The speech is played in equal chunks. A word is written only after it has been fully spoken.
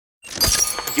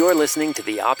You're listening to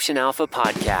the Option Alpha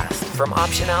podcast from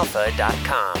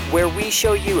OptionAlpha.com, where we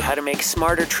show you how to make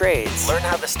smarter trades, learn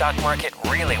how the stock market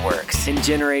really works, and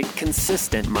generate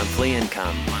consistent monthly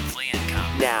income.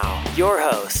 Now, your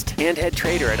host and head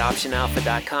trader at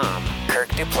OptionAlpha.com, Kirk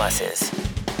Duplessis.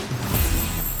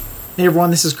 Hey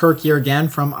everyone, this is Kirk here again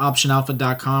from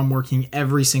OptionAlpha.com, working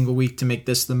every single week to make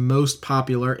this the most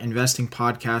popular investing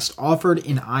podcast offered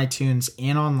in iTunes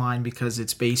and online because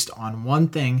it's based on one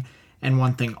thing and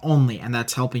one thing only, and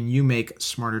that's helping you make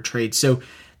smarter trades. So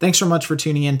thanks so much for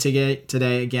tuning in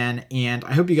today again, and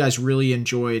I hope you guys really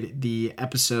enjoyed the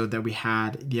episode that we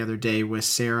had the other day with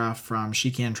Sarah from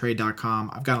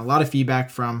SheCanTrade.com. I've got a lot of feedback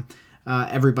from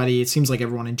everybody. It seems like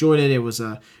everyone enjoyed it. It was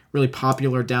a really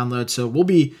popular download, so we'll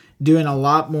be doing a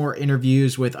lot more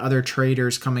interviews with other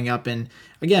traders coming up. And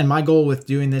again, my goal with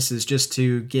doing this is just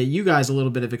to get you guys a little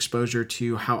bit of exposure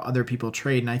to how other people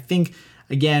trade. And I think,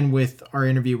 again, with our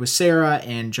interview with Sarah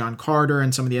and John Carter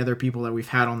and some of the other people that we've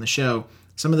had on the show,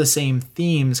 some of the same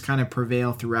themes kind of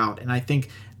prevail throughout. And I think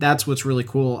that's what's really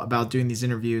cool about doing these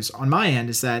interviews on my end,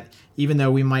 is that even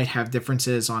though we might have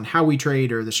differences on how we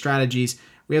trade or the strategies,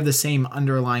 we have the same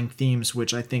underlying themes,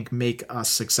 which I think make us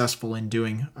successful in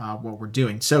doing what we're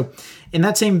doing. So in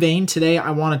that same vein, today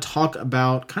I want to talk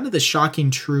about kind of the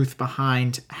shocking truth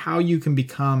behind how you can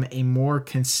become a more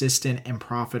consistent and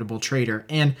profitable trader.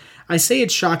 And I say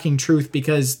it's shocking truth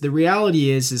because the reality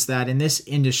is that in this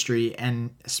industry, and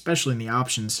especially in the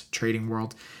options trading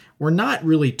world, we're not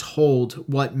really told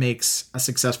what makes a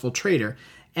successful trader.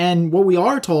 And what we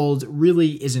are told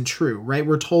really isn't true, right?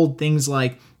 We're told things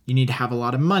like, you need to have a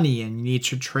lot of money and you need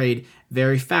to trade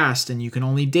very fast and you can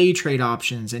only day trade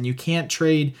options and you can't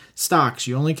trade stocks.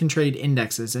 You only can trade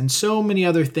indexes and so many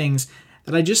other things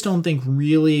that I just don't think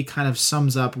really kind of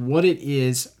sums up what it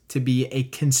is to be a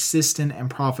consistent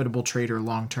and profitable trader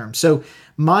long term. So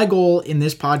my goal in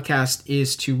this podcast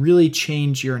is to really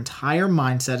change your entire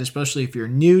mindset, especially if you're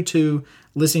new to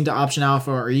listening to Option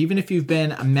Alpha, or even if you've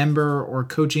been a member or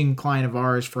coaching client of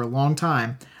ours for a long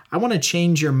time. I want to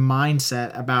change your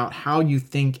mindset about how you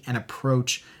think and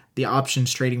approach the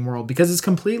options trading world, because it's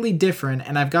completely different.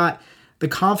 And I've got the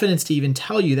confidence to even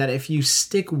tell you that if you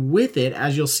stick with it,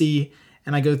 as you'll see,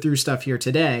 and I go through stuff here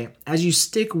today, as you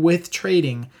stick with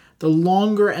trading, the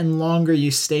longer and longer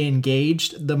you stay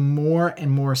engaged, the more and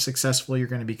more successful you're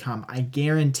going to become. I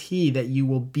guarantee that you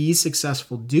will be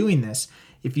successful doing this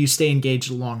if you stay engaged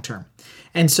long term.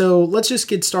 And so let's just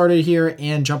get started here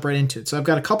and jump right into it. So I've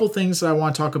got a couple things that I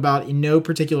want to talk about in no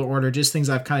particular order, just things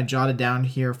I've kind of jotted down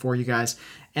here for you guys.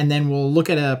 And then we'll look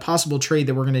at a possible trade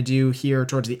that we're going to do here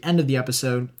towards the end of the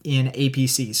episode in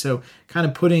APC. So kind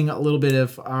of putting a little bit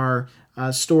of our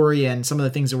story and some of the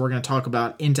things that we're going to talk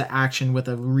about into action with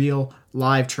a real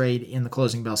live trade in the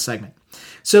closing bell segment.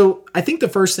 So I think the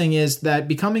first thing is that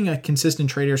becoming a consistent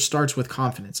trader starts with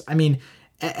confidence. I mean,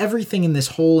 everything in this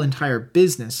whole entire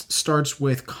business starts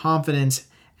with confidence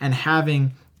and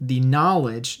having the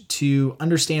knowledge to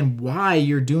understand why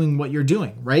you're doing what you're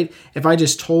doing, right? If I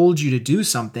just told you to do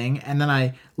something and then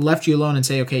I left you alone and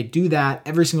say, okay, do that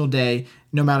every single day,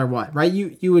 no matter what, right?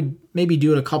 You would maybe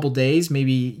do it a couple days,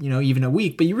 maybe, even a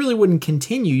week, but you really wouldn't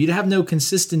continue. You'd have no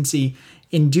consistency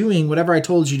in doing whatever I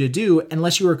told you to do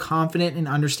unless you were confident in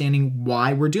understanding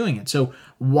why we're doing it. So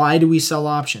why do we sell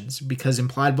options? Because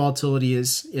implied volatility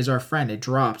is our friend. It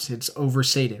drops. It's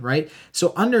overstated, right?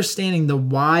 So understanding the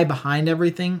why behind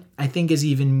everything, I think, is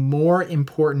even more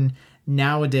important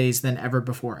nowadays than ever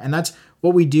before. And that's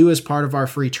what we do as part of our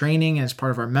free training and as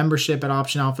part of our membership at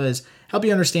Option Alpha, is help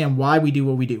you understand why we do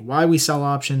what we do, why we sell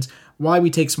options, why we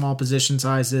take small position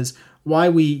sizes, why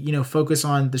we, focus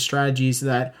on the strategies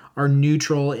that are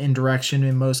neutral in direction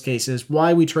in most cases,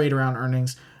 why we trade around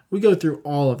earnings. We go through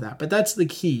all of that, but that's the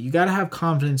key. You got to have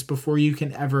confidence before you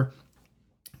can ever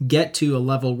get to a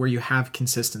level where you have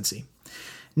consistency.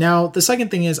 Now, the second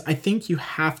thing is, I think you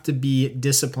have to be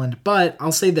disciplined, but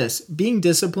I'll say this, being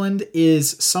disciplined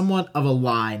is somewhat of a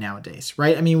lie nowadays,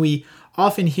 right? I mean, we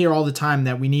often hear all the time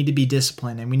that we need to be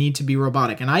disciplined and we need to be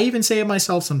robotic. And I even say it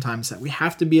myself sometimes, that we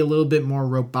have to be a little bit more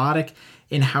robotic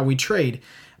in how we trade.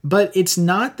 But it's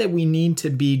not that we need to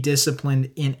be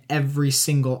disciplined in every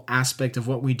single aspect of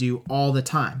what we do all the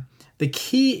time. The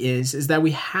key is that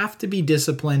we have to be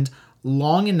disciplined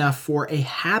long enough for a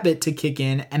habit to kick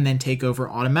in and then take over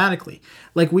automatically.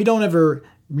 Like, we don't ever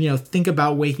think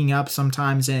about waking up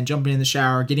sometimes and jumping in the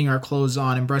shower, getting our clothes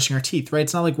on and brushing our teeth, right?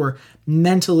 It's not like we're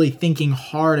mentally thinking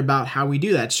hard about how we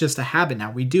do that. It's just a habit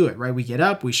now. We do it, right? We get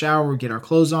up, we shower, we get our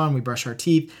clothes on, we brush our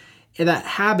teeth. And that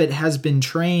habit has been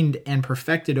trained and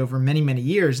perfected over many, many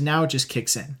years. Now it just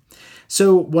kicks in.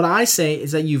 So what I say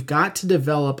is that you've got to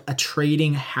develop a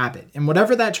trading habit. And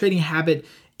whatever that trading habit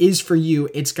is for you,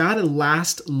 it's got to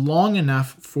last long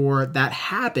enough for that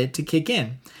habit to kick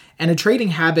in. And a trading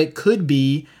habit could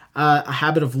be a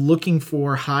habit of looking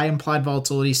for high implied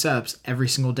volatility setups every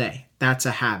single day. That's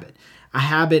a habit. A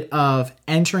habit of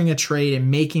entering a trade and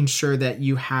making sure that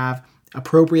you have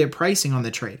appropriate pricing on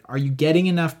the trade. Are you getting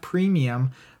enough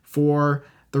premium for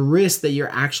the risk that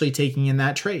you're actually taking in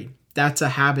that trade? That's a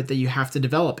habit that you have to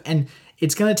develop. And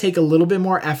it's going to take a little bit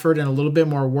more effort and a little bit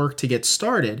more work to get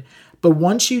started. But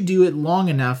once you do it long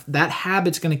enough, that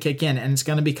habit's going to kick in and it's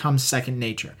going to become second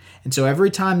nature. And so every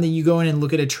time that you go in and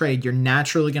look at a trade, you're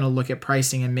naturally going to look at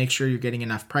pricing and make sure you're getting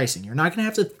enough pricing. You're not going to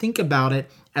have to think about it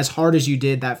as hard as you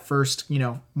did that first,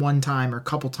 one time or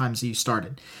couple times that you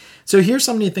started. So here's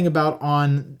something to think about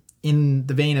in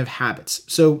the vein of habits.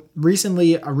 So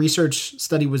recently, a research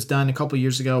study was done a couple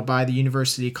years ago by the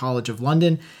University College of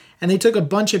London, and they took a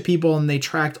bunch of people and they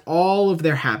tracked all of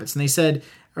their habits. And they said,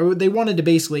 or they wanted to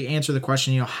basically answer the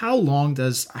question, how long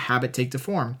does a habit take to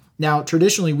form? Now,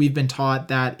 traditionally, we've been taught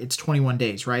that it's 21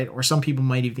 days, right? Or some people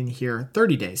might even hear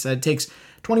 30 days. That it takes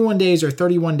 21 days or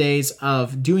 31 days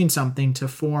of doing something to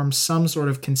form some sort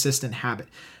of consistent habit.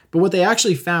 But what they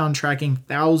actually found, tracking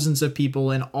thousands of people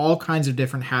in all kinds of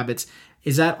different habits,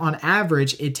 is that on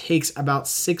average, it takes about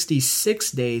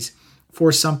 66 days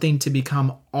for something to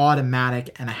become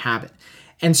automatic and a habit.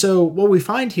 And so what we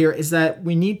find here is that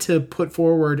we need to put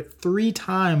forward 3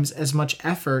 times as much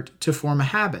effort to form a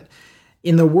habit.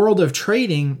 In the world of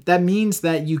trading, that means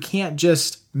that you can't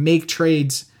just make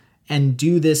trades and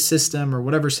do this system or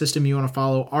whatever system you want to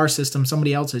follow, our system,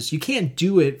 somebody else's. You can't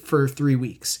do it for 3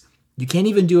 weeks. You can't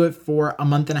even do it for a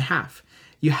month and a half.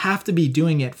 You have to be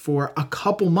doing it for a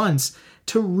couple months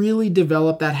to really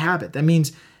develop that habit. That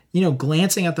means,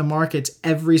 glancing at the markets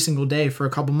every single day for a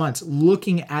couple months,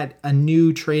 looking at a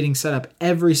new trading setup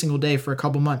every single day for a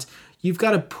couple months. You've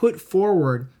got to put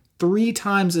forward 3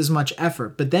 times as much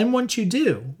effort. But then once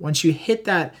you hit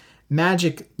that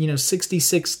magic,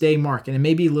 66-day mark, and it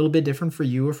may be a little bit different for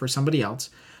you or for somebody else,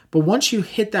 but once you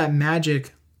hit that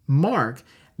magic mark,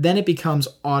 then it becomes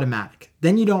automatic.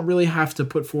 Then you don't really have to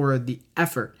put forward the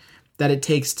effort that it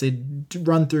takes to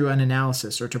run through an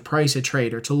analysis or to price a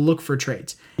trade or to look for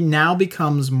trades. It now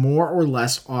becomes more or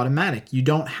less automatic. You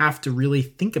don't have to really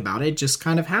think about it. It just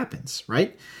kind of happens,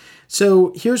 right?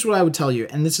 So here's what I would tell you,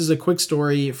 and this is a quick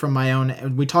story from my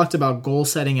own. We talked about goal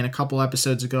setting in a couple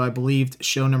episodes ago. I believe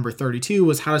show number 32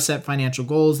 was how to set financial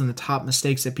goals and the top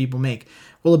mistakes that people make.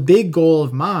 Well, a big goal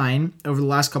of mine over the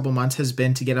last couple months has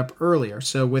been to get up earlier.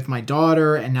 So with my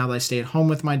daughter, and now that I stay at home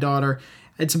with my daughter,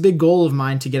 it's a big goal of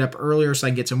mine to get up earlier so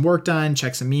I can get some work done,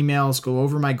 check some emails, go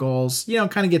over my goals,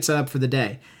 kind of get set up for the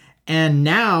day. And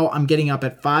now I'm getting up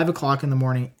at 5 o'clock in the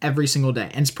morning every single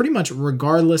day. And it's pretty much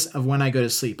regardless of when I go to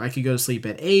sleep. I could go to sleep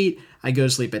at 8, I go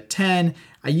to sleep at 10.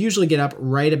 I usually get up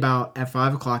right about at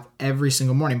 5 o'clock every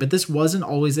single morning. But this wasn't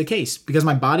always the case because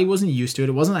my body wasn't used to it.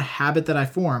 It wasn't a habit that I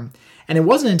formed. And it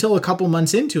wasn't until a couple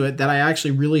months into it that I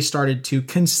actually really started to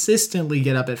consistently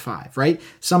get up at 5, right?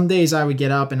 Some days I would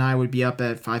get up and I would be up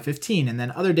at 5:15, and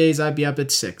then other days I'd be up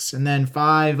at 6, and then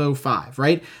 5:05,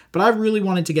 right? But I really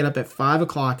wanted to get up at 5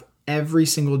 o'clock every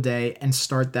single day and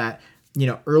start that,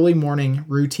 early morning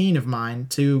routine of mine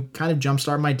to kind of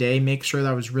jumpstart my day, make sure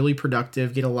that I was really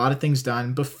productive, get a lot of things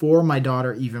done before my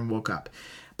daughter even woke up.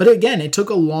 But again, it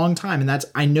took a long time. And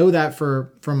I know that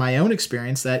from my own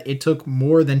experience that it took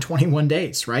more than 21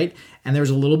 days, right? And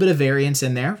there's a little bit of variance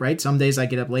in there, right? Some days I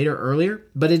get up later, earlier,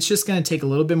 but it's just going to take a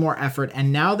little bit more effort.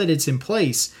 And now that it's in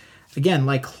place, again,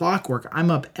 like clockwork,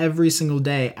 I'm up every single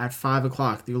day at 5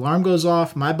 o'clock. The alarm goes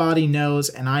off, my body knows,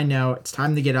 and I know it's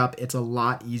time to get up. It's a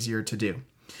lot easier to do.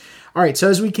 All right, so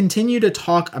as we continue to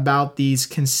talk about these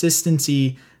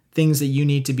consistency things that you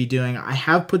need to be doing, I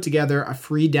have put together a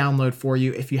free download for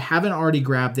you. If you haven't already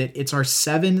grabbed it, it's our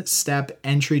 7-step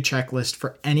entry checklist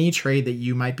for any trade that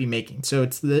you might be making. So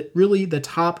it's really the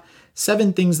top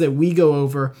 7 things that we go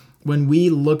over when we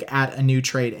look at a new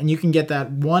trade. And you can get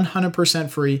that 100%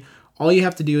 free. All you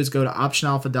have to do is go to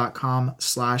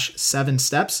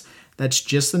optionalpha.com/7steps. That's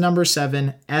just the number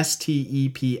 7,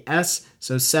 STEPS.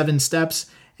 So 7 steps.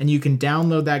 And you can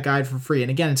download that guide for free. And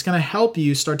again, it's going to help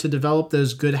you start to develop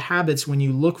those good habits when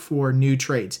you look for new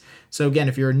trades. So again,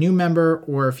 if you're a new member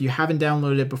or if you haven't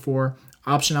downloaded it before,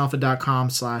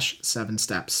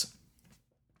 optionalpha.com/7steps.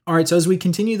 All right, so as we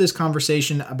continue this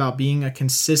conversation about being a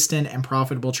consistent and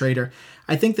profitable trader,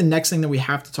 I think the next thing that we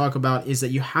have to talk about is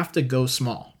that you have to go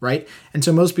small, right? And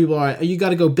so most people are, you got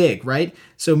to go big, right?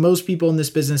 So most people in this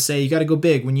business say you got to go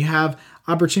big. When you have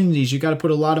opportunities, you got to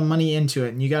put a lot of money into it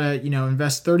and you got to,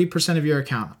 invest 30% of your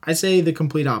account. I say the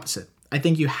complete opposite. I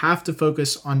think you have to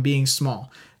focus on being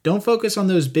small. Don't focus on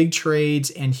those big trades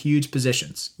and huge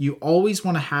positions. You always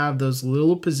want to have those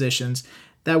little positions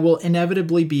that will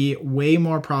inevitably be way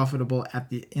more profitable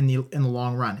in the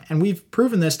long run. And we've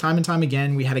proven this time and time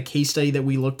again. We had a case study that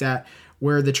we looked at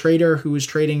where the trader who was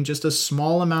trading just a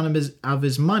small amount of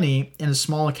his money in a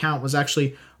small account was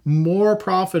actually more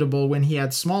profitable when he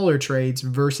had smaller trades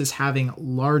versus having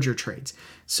larger trades.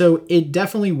 So it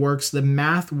definitely works. The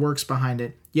math works behind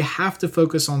it. You have to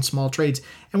focus on small trades.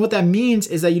 And what that means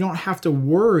is that you don't have to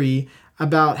worry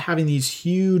about having these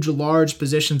huge, large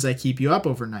positions that keep you up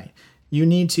overnight. You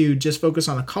need to just focus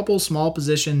on a couple small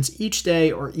positions each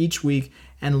day or each week,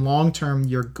 and long term,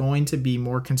 you're going to be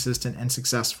more consistent and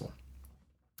successful.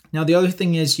 Now, the other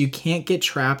thing is you can't get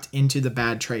trapped into the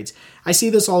bad trades. I see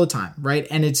this all the time, right?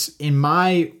 And it's on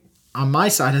my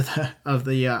side of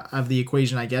the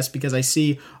equation, I guess, because I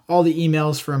see all the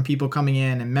emails from people coming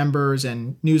in and members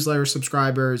and newsletter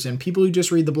subscribers and people who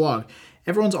just read the blog.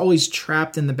 Everyone's always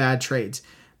trapped in the bad trades.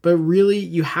 But really,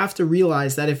 you have to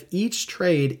realize that if each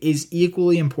trade is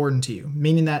equally important to you,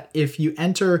 meaning that if you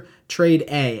enter trade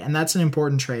A, and that's an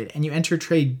important trade, and you enter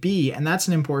trade B, and that's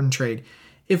an important trade,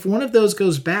 if one of those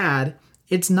goes bad,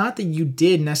 it's not that you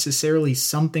did necessarily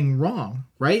something wrong,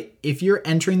 right? If you're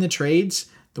entering the trades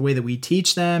the way that we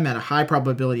teach them at a high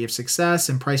probability of success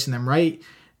and pricing them right,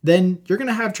 then you're going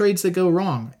to have trades that go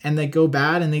wrong and they go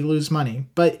bad and they lose money.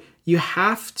 But you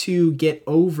have to get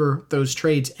over those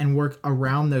trades and work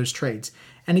around those trades.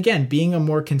 And again, being a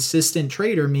more consistent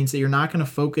trader means that you're not going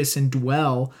to focus and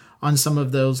dwell on some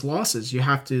of those losses. You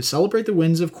have to celebrate the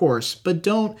wins, of course, but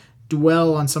don't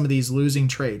dwell on some of these losing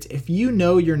trades. If you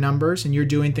know your numbers and you're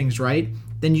doing things right,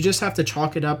 then you just have to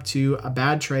chalk it up to a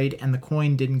bad trade and the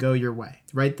coin didn't go your way,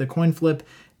 right? The coin flip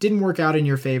didn't work out in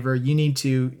your favor. You need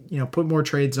to, put more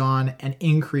trades on and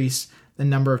increase the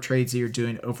number of trades that you're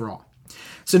doing overall.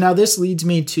 So now this leads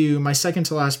me to my second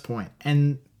to last point.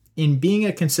 And in being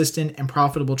a consistent and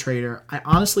profitable trader, I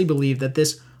honestly believe that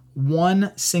this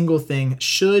one single thing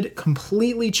should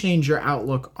completely change your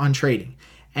outlook on trading.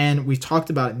 And we've talked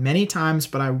about it many times,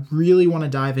 but I really want to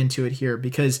dive into it here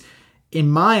because in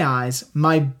my eyes,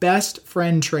 my best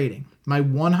friend trading, my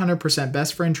 100%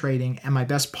 best friend trading and my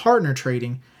best partner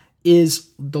trading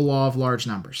is the law of large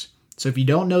numbers. So if you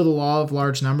don't know the law of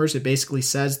large numbers, it basically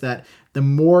says that the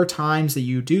more times that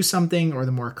you do something or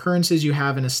the more occurrences you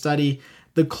have in a study,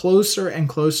 the closer and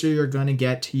closer you're going to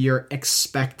get to your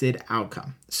expected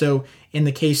outcome. So in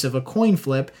the case of a coin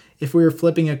flip, if we were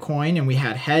flipping a coin and we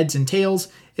had heads and tails,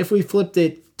 if we flipped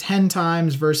it 10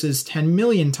 times versus 10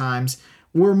 million times,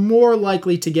 we're more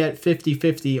likely to get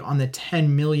 50-50 on the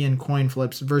 10 million coin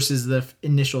flips versus the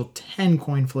initial 10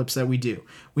 coin flips that we do.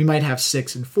 We might have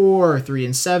 6 and 4 or 3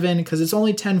 and 7 because it's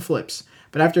only 10 flips.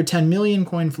 But after 10 million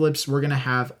coin flips, we're going to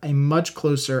have a much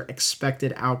closer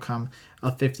expected outcome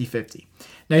of 50-50.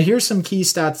 Now, here's some key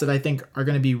stats that I think are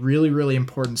going to be really, really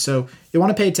important. So you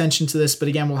want to pay attention to this, but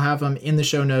again, we'll have them in the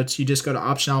show notes. You just go to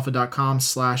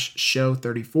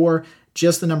optionalpha.com/show34,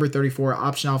 just the number 34,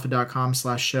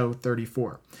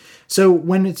 optionalpha.com/show34. So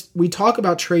when we talk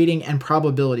about trading and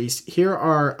probabilities, here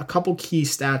are a couple key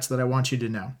stats that I want you to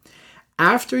know.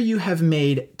 After you have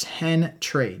made 10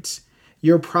 trades,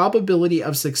 your probability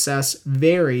of success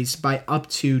varies by up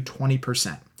to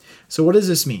 20%. So what does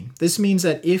this mean? This means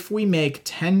that if we make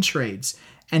 10 trades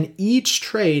and each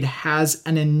trade has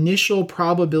an initial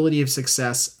probability of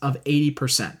success of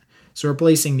 80%. So we're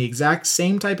placing the exact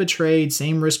same type of trade,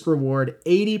 same risk reward,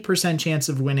 80% chance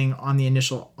of winning on the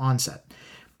initial onset.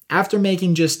 After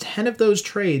making just 10 of those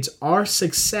trades, our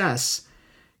success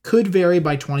could vary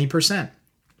by 20%,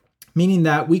 meaning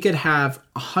that we could have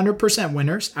 100%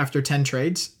 winners after 10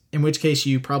 trades, in which case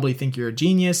you probably think you're a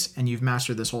genius and you've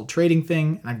mastered this whole trading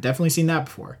thing. And I've definitely seen that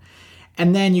before.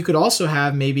 And then you could also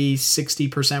have maybe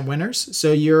 60% winners.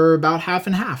 So you're about half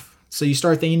and half. So you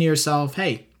start thinking to yourself,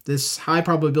 hey, this high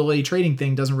probability trading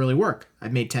thing doesn't really work.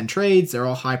 I've made 10 trades. They're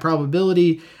all high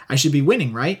probability. I should be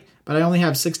winning, right? But I only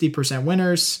have 60%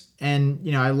 winners and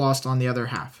I lost on the other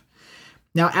half.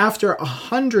 Now, after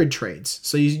 100 trades,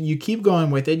 so you keep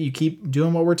going with it. You keep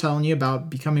doing what we're telling you about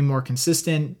becoming more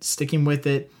consistent, sticking with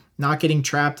it, not getting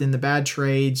trapped in the bad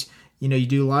trades. You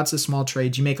do lots of small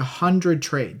trades. You make 100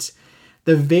 trades.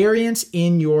 The variance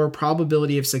in your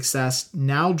probability of success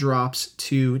now drops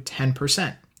to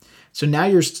 10%. So now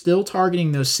you're still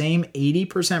targeting those same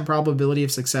 80% probability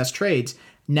of success trades.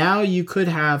 Now you could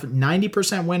have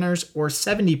 90% winners or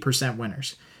 70%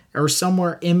 winners, or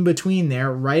somewhere in between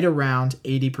there, right around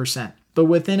 80%, but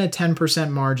within a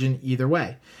 10% margin either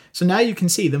way. So now you can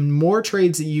see the more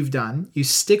trades that you've done, you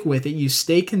stick with it, you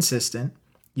stay consistent,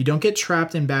 you don't get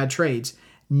trapped in bad trades.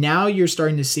 Now you're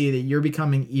starting to see that you're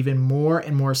becoming even more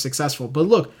and more successful. But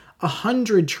look,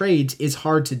 100 trades is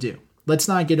hard to do. Let's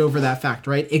not get over that fact,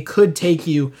 right? It could take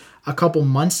you a couple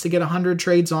months to get 100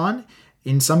 trades on.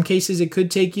 In some cases, it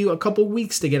could take you a couple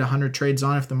weeks to get 100 trades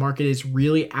on if the market is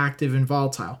really active and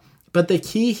volatile. But the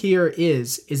key here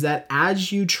is that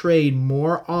as you trade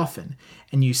more often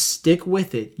and you stick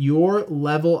with it, your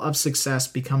level of success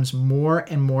becomes more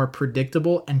and more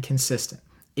predictable and consistent.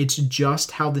 It's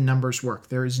just how the numbers work.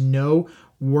 There is no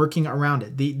working around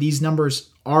it. These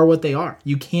numbers are what they are.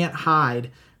 You can't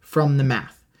hide from the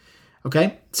math.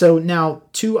 Okay, so now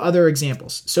 2 other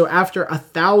examples. So after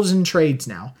 1,000 trades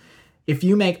now, if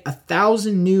you make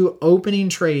 1,000 new opening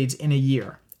trades in a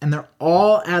year, and they're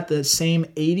all at the same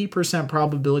 80%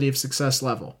 probability of success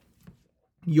level,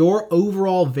 your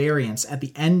overall variance at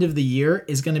the end of the year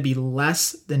is going to be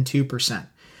less than 2%,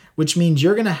 which means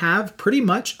you're going to have pretty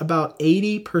much about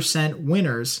 80%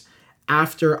 winners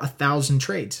after 1,000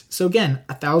 trades. So again,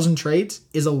 1,000 trades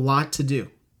is a lot to do.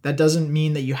 That doesn't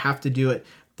mean that you have to do it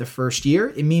the first year.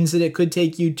 It means that it could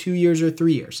take you 2 years or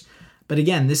 3 years. But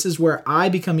again, this is where I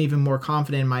become even more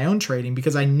confident in my own trading,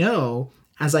 because I know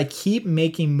as I keep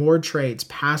making more trades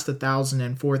past 1,000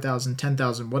 and 4,000,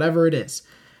 10,000, whatever it is,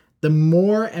 the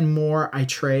more and more I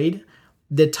trade,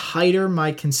 the tighter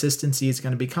my consistency is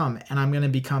going to become. And I'm going to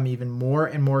become even more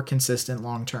and more consistent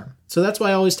long term. So that's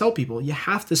why I always tell people, you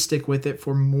have to stick with it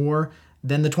for more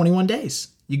than the 21 days.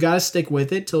 You got to stick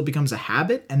with it till it becomes a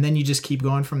habit, and then you just keep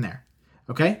going from there.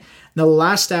 Okay? Now, the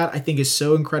last stat I think is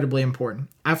so incredibly important.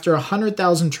 After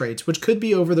 100,000 trades, which could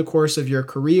be over the course of your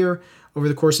career, over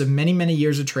the course of many, many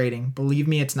years of trading, believe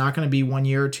me, it's not going to be 1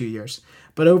 year or 2 years,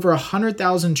 but over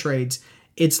 100,000 trades,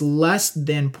 it's less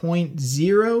than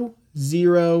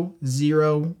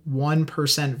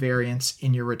 0.0001% variance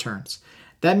in your returns.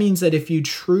 That means that if you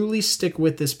truly stick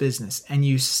with this business and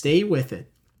you stay with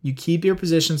it, you keep your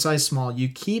position size small, you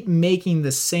keep making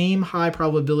the same high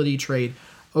probability trade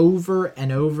over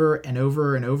and over and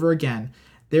over and over again,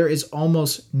 there is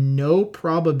almost no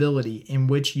probability in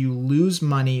which you lose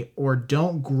money or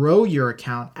don't grow your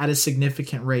account at a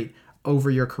significant rate over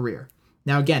your career.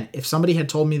 Now, again, if somebody had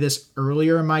told me this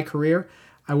earlier in my career,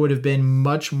 I would have been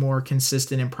much more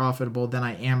consistent and profitable than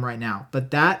I am right now.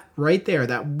 But that right there,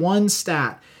 that one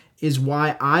stat is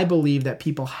why I believe that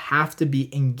people have to be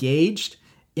engaged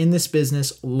in this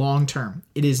business long term.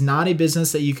 It is not a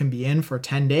business that you can be in for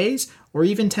 10 days or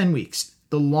even 10 weeks.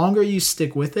 The longer you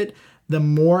stick with it, the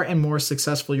more and more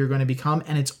successful you're going to become.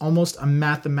 And it's almost a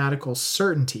mathematical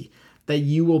certainty that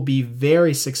you will be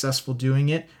very successful doing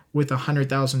it with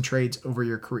 100,000 trades over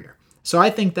your career. So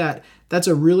I think that that's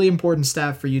a really important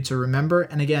stat for you to remember.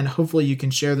 And again, hopefully you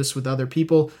can share this with other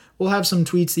people. We'll have some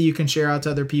tweets that you can share out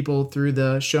to other people through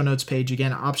the show notes page.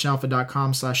 Again,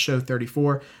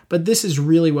 optionalpha.com/show34. But this is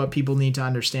really what people need to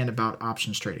understand about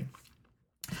options trading.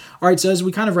 All right, so as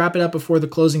we kind of wrap it up before the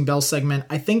closing bell segment,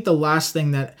 I think the last thing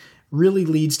that really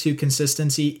leads to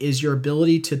consistency is your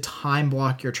ability to time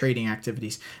block your trading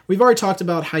activities. We've already talked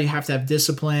about how you have to have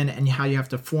discipline and how you have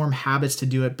to form habits to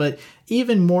do it, but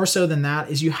even more so than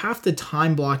that is you have to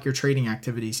time block your trading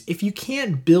activities. If you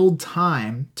can't build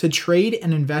time to trade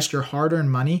and invest your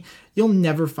hard-earned money, you'll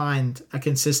never find a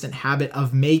consistent habit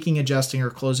of making, adjusting, or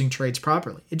closing trades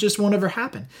properly. It just won't ever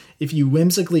happen. If you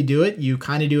whimsically do it, you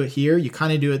kind of do it here, you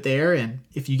kind of do it there, and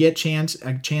if you get a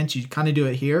chance, you kind of do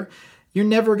it here, you're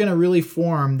never going to really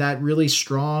form that really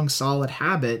strong, solid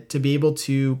habit to be able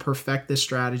to perfect this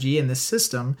strategy and this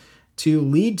system to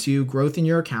lead to growth in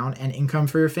your account and income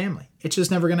for your family. It's just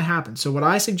never going to happen. So what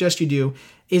I suggest you do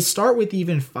is start with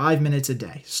even 5 minutes a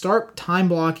day. Start time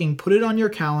blocking, put it on your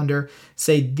calendar,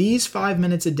 say these 5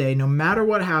 minutes a day, no matter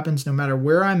what happens, no matter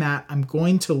where I'm at, I'm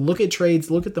going to look at trades,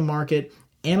 look at the market,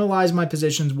 analyze my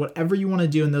positions, whatever you want to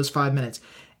do in those 5 minutes.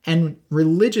 And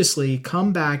religiously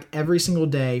come back every single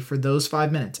day for those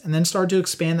 5 minutes and then start to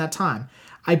expand that time.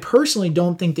 I personally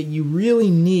don't think that you really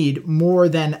need more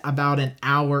than about an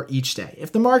hour each day.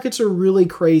 If the markets are really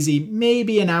crazy,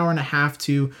 maybe an hour and a half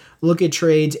to look at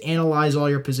trades, analyze all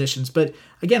your positions. But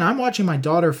again, I'm watching my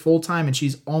daughter full time and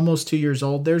she's almost 2 years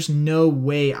old. There's no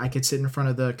way I could sit in front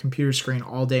of the computer screen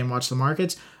all day and watch the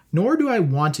markets, nor do I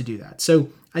want to do that. So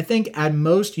I think at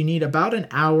most you need about an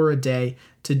hour a day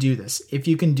to do this. If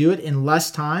you can do it in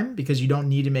less time because you don't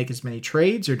need to make as many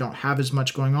trades or don't have as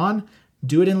much going on,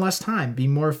 do it in less time, be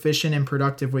more efficient and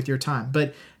productive with your time.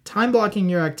 But time blocking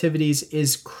your activities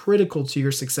is critical to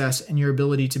your success and your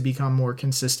ability to become more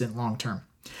consistent long term.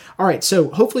 All right, so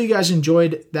hopefully you guys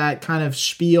enjoyed that kind of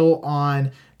spiel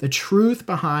on the truth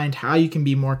behind how you can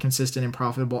be more consistent and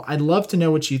profitable. I'd love to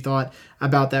know what you thought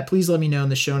about that. Please let me know in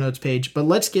the show notes page. But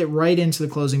let's get right into the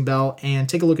closing bell and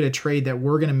take a look at a trade that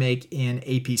we're going to make in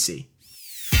APC.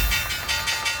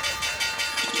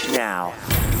 Now,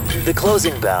 the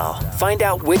closing bell. Find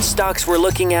out which stocks we're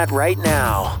looking at right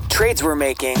now, trades we're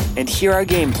making, and hear our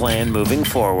game plan moving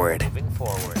forward.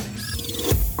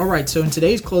 All right, so in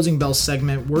today's closing bell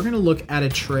segment, we're going to look at a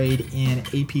trade in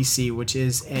APC, which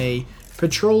is a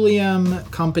petroleum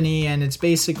company, and it's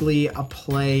basically a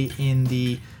play in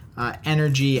the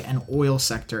energy and oil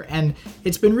sector. And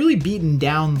it's been really beaten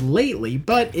down lately,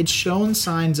 but it's shown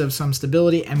signs of some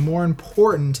stability, and more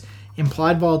important,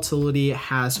 implied volatility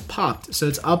has popped. So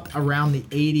it's up around the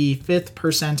 85th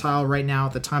percentile right now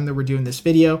at the time that we're doing this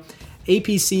video.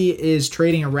 APC is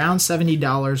trading around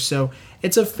 $70, so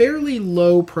it's a fairly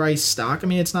low price stock. I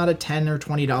mean, it's not a $10 or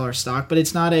 $20 stock, but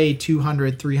it's not a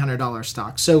 $200, $300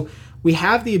 stock. So we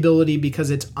have the ability, because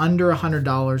it's under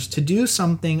 $100, to do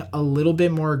something a little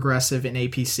bit more aggressive in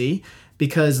APC,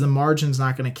 because the margin's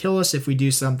not going to kill us if we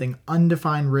do something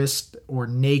undefined risk or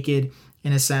naked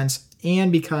in a sense.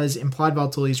 And because implied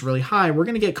volatility is really high, we're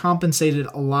going to get compensated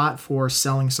a lot for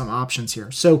selling some options here.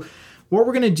 So what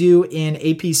we're going to do in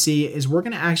APC is we're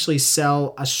going to actually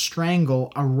sell a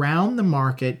strangle around the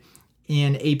market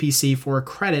in APC for a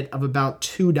credit of about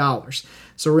 $2.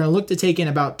 So we're going to look to take in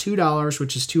about $2,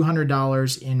 which is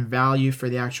 $200 in value for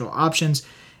the actual options.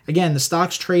 Again, the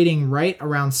stock's trading right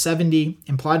around 70.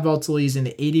 Implied volatility is in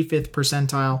the 85th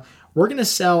percentile. We're going to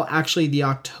sell actually the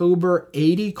October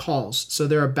 80 calls. So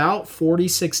they're about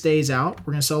 46 days out.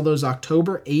 We're going to sell those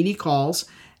October 80 calls.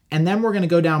 And then we're going to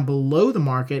go down below the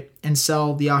market and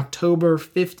sell the October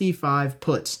 55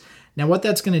 puts. Now, what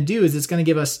that's going to do is it's going to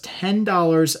give us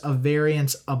 $10 of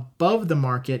variance above the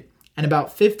market and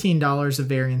about $15 of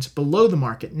variance below the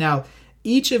market. Now,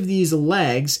 each of these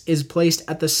legs is placed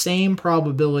at the same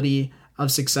probability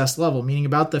of success level, meaning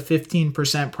about the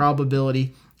 15%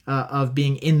 probability of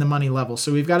being in the money level.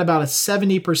 So we've got about a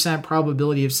 70%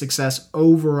 probability of success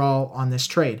overall on this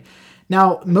trade.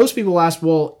 Now, most people ask,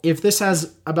 well, if this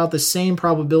has about the same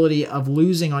probability of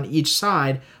losing on each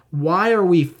side, why are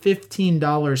we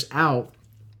 $15 out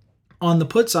on the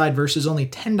put side versus only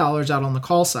 $10 out on the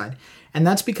call side? And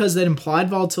that's because that implied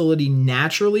volatility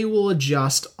naturally will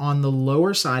adjust on the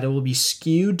lower side. It will be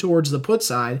skewed towards the put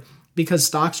side because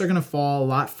stocks are going to fall a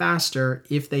lot faster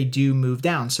if they do move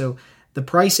down. So the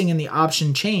pricing in the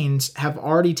option chains have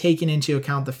already taken into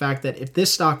account the fact that if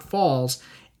this stock falls,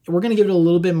 we're going to give it a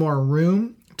little bit more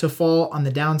room to fall on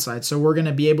the downside. So we're going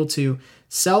to be able to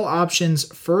sell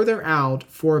options further out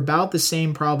for about the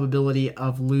same probability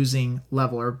of losing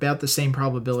level, or about the same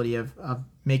probability of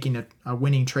making a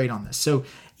winning trade on this. So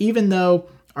even though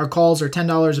our calls are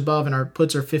 $10 above and our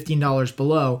puts are $15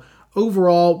 below,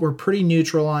 overall, we're pretty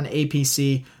neutral on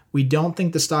APC. We don't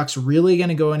think the stock's really going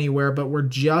to go anywhere, but we're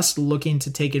just looking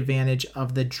to take advantage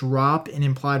of the drop in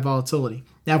implied volatility.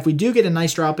 Now, if we do get a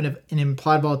nice drop in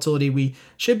implied volatility, we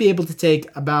should be able to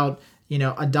take about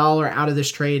 $1 out of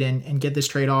this trade and get this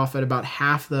trade off at about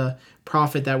half the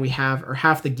profit that we have, or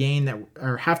half the gain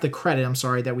or half the credit,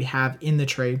 that we have in the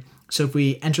trade. So if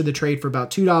we enter the trade for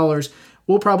about $2,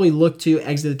 we'll probably look to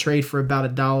exit the trade for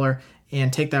about $1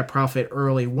 and take that profit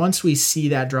early once we see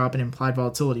that drop in implied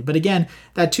volatility. But again,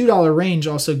 that $2 range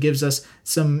also gives us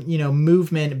some,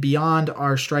 movement beyond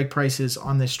our strike prices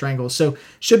on this strangle. So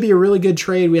should be a really good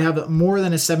trade. We have more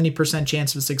than a 70%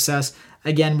 chance of success.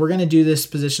 Again, we're going to do this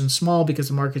position small because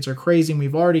the markets are crazy and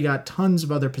we've already got tons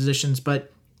of other positions,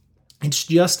 but it's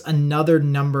just another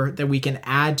number that we can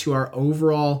add to our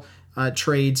overall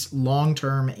trades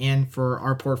long-term and for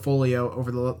our portfolio over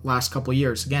the last couple of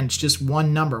years. Again, it's just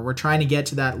one number. We're trying to get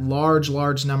to that large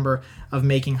number of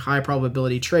making high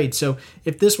probability trades. So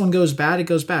if this one goes bad, it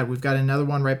goes bad. We've got another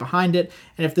one right behind it.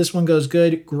 And if this one goes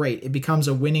good, great. It becomes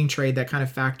a winning trade that kind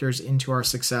of factors into our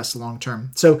success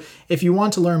long-term. So if you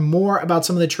want to learn more about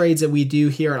some of the trades that we do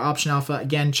here at Option Alpha,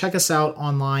 again, check us out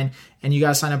online and you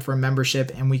guys sign up for a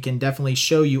membership and we can definitely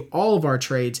show you all of our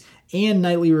trades and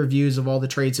nightly reviews of all the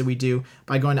trades that we do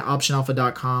by going to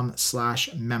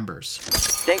optionalpha.com/members.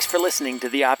 Thanks for listening to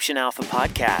the Option Alpha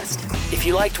podcast. If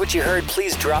you liked what you heard,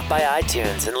 please drop by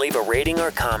iTunes and leave a rating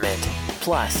or comment.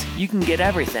 Plus, you can get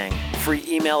everything: free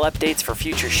email updates for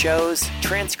future shows,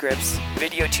 transcripts,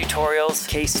 video tutorials,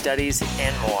 case studies,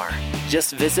 and more.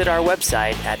 Just visit our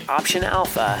website at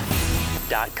optionalpha.com.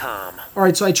 optionalpha.com. All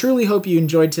right, so I truly hope you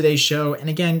enjoyed today's show, and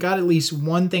again, got at least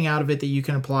one thing out of it that you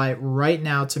can apply right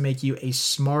now to make you a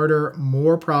smarter,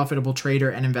 more profitable trader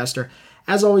and investor.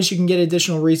 As always, you can get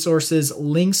additional resources,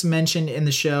 links mentioned in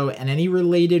the show, and any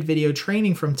related video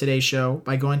training from today's show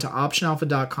by going to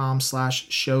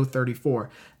optionalpha.com/show34.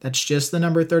 That's just the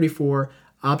number 34,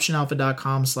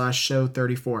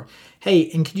 optionalpha.com/show34. Hey,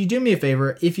 and could you do me a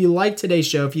favor? If you liked today's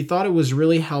show, if you thought it was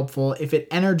really helpful, if it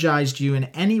energized you in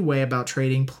any way about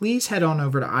trading, please head on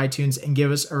over to iTunes and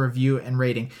give us a review and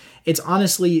rating. It's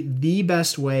honestly the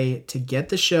best way to get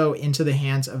the show into the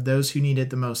hands of those who need it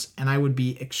the most, and I would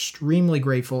be extremely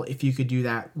grateful if you could do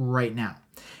that right now.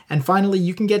 And finally,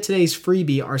 you can get today's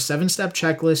freebie, our 7-step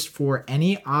checklist for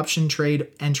any option trade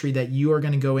entry that you are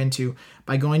going to go into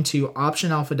by going to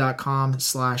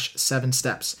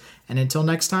optionalpha.com/7steps. And until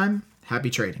next time, happy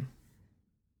trading.